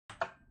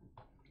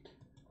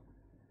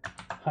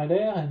Hi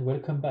there and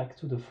welcome back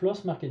to the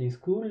Floss Marketing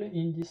School.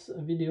 In this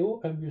video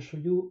I will show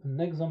you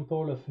an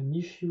example of an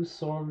issue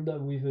solved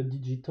with a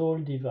digital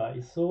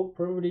device. So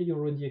probably you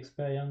already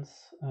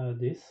experienced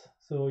this.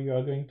 So you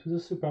are going to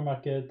the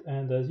supermarket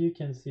and as you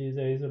can see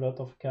there is a lot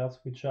of carts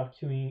which are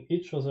queuing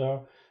each other,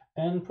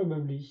 and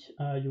probably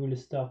you will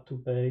start to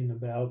pay in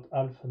about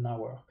half an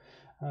hour.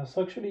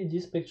 So actually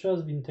this picture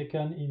has been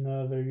taken in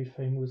a very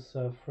famous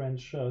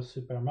French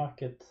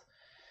supermarket,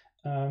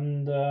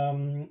 and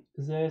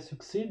they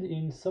succeed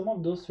in some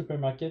of those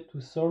supermarkets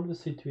to solve the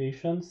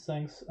situation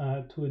thanks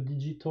to a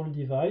digital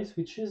device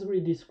which is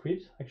really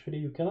discreet. Actually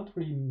you cannot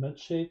really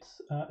match it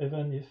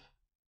even if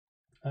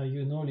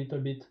you know a little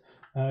bit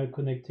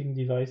connecting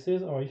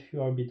devices, or if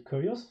you are a bit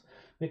curious,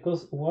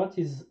 because what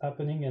is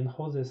happening and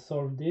how they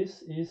solve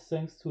this is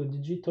thanks to a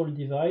digital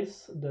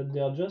device that they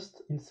are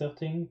just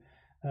inserting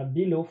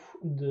below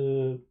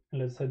the,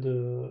 let's say,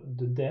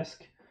 the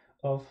desk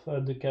of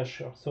the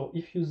cashier. So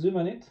if you zoom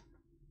on it,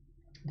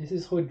 this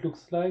is how it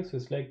looks like. So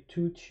it's like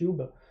two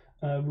tubes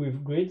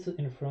with grids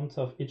in front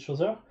of each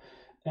other,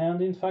 and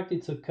in fact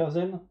it's a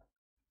cousin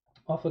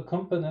of a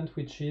component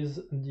which is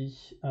the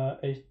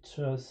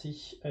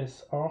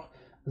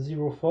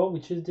HCSR04,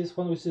 which is this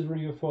one, which is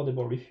really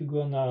affordable. If you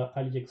go on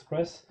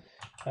AliExpress,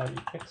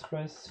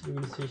 you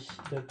will see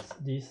that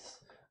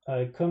this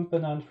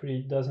component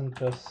really doesn't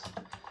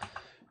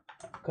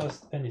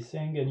cost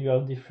anything, and you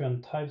have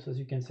different types. As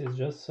you can see, it's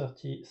just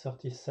 30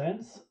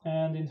 cents.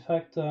 And in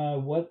fact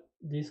what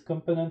this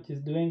component is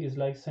doing is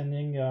like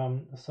sending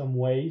some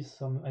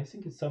waves, I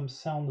think it's some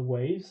sound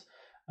waves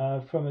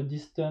from a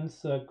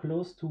distance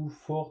close to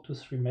 4 to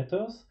 3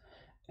 meters.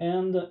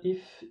 And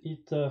if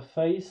it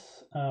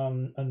faces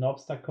an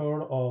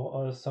obstacle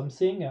or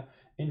something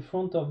in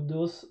front of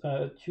those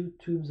two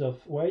tubes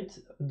of weight,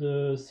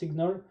 the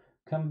signal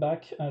come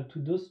back to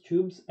those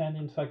tubes and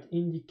in fact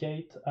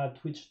indicate at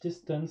which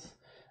distance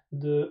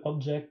the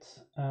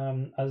object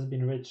has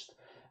been reached.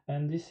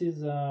 And this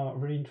is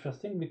really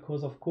interesting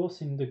because, of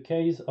course, in the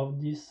case of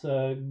this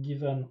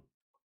given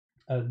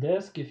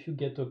desk, if you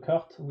get a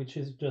cart which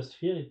is just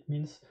here, it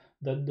means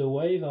that the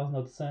wave are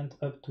not sent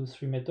up to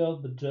 3 meters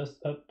but just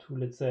up to,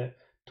 let's say,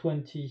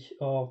 20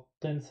 or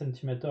 10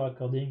 centimeters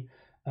according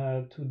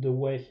to the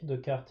way the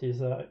cart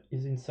is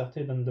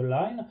inserted on the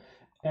line.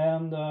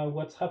 And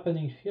what's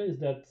happening here is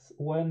that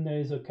when there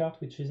is a cart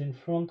which is in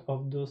front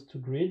of those two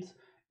grids,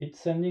 it's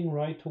sending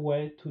right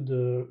away to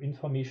the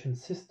information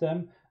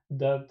system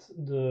that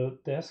the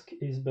desk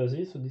is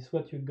busy. So this is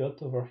what you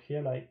got over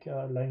here, like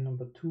line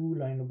number 2,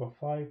 line number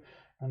 5,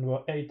 and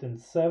number 8 and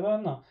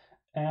 7.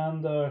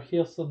 And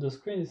here, so the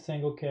screen is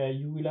saying, okay,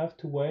 you will have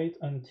to wait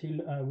until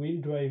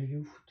we'll drive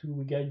you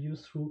to guide you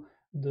through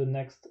the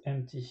next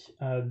empty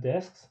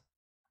desks.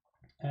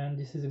 And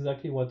this is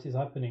exactly what is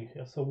happening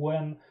here. So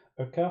when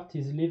a cart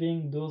is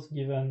leaving those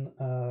given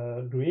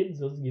grids,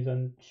 those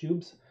given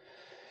tubes,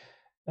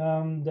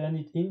 then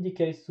it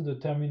indicates to the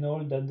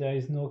terminal that there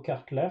is no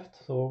cart left.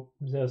 So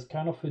there's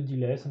kind of a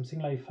delay, something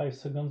like 5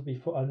 seconds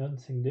before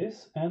announcing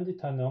this, and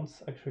it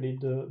announces actually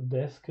the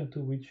desk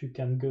to which you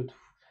can go to.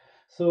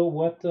 So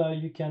what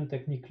you can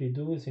technically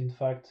do is, in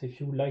fact, if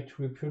you would like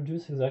to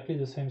reproduce exactly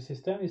the same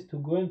system, is to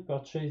go and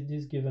purchase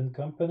this given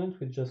component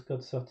which just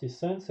got 30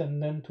 cents,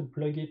 and then to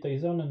plug it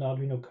either on an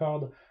Arduino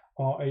card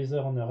or either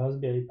on a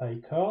Raspberry Pi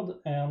card.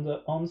 And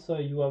once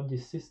you have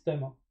this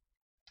system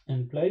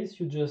in place,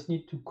 you just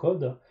need to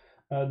code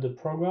the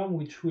program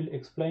which will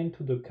explain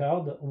to the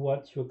card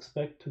what you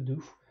expect to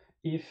do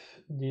if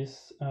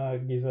this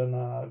given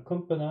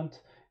component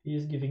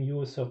is giving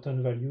you a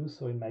certain value.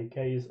 So in my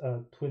case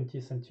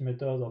 20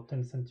 centimeters or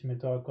 10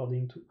 centimeters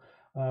according to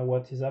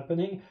what is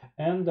happening.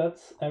 And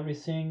that's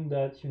everything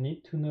that you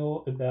need to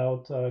know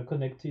about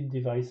connected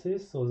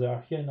devices. So they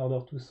are here in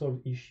order to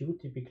solve issue,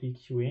 typically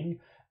queuing,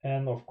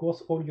 and of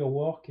course all your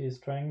work is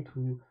trying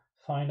to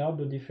find out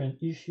the different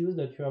issues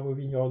that you have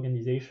within your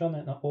organization,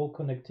 and all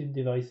connected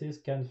devices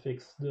can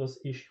fix those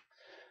issues.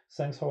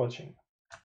 Thanks for watching.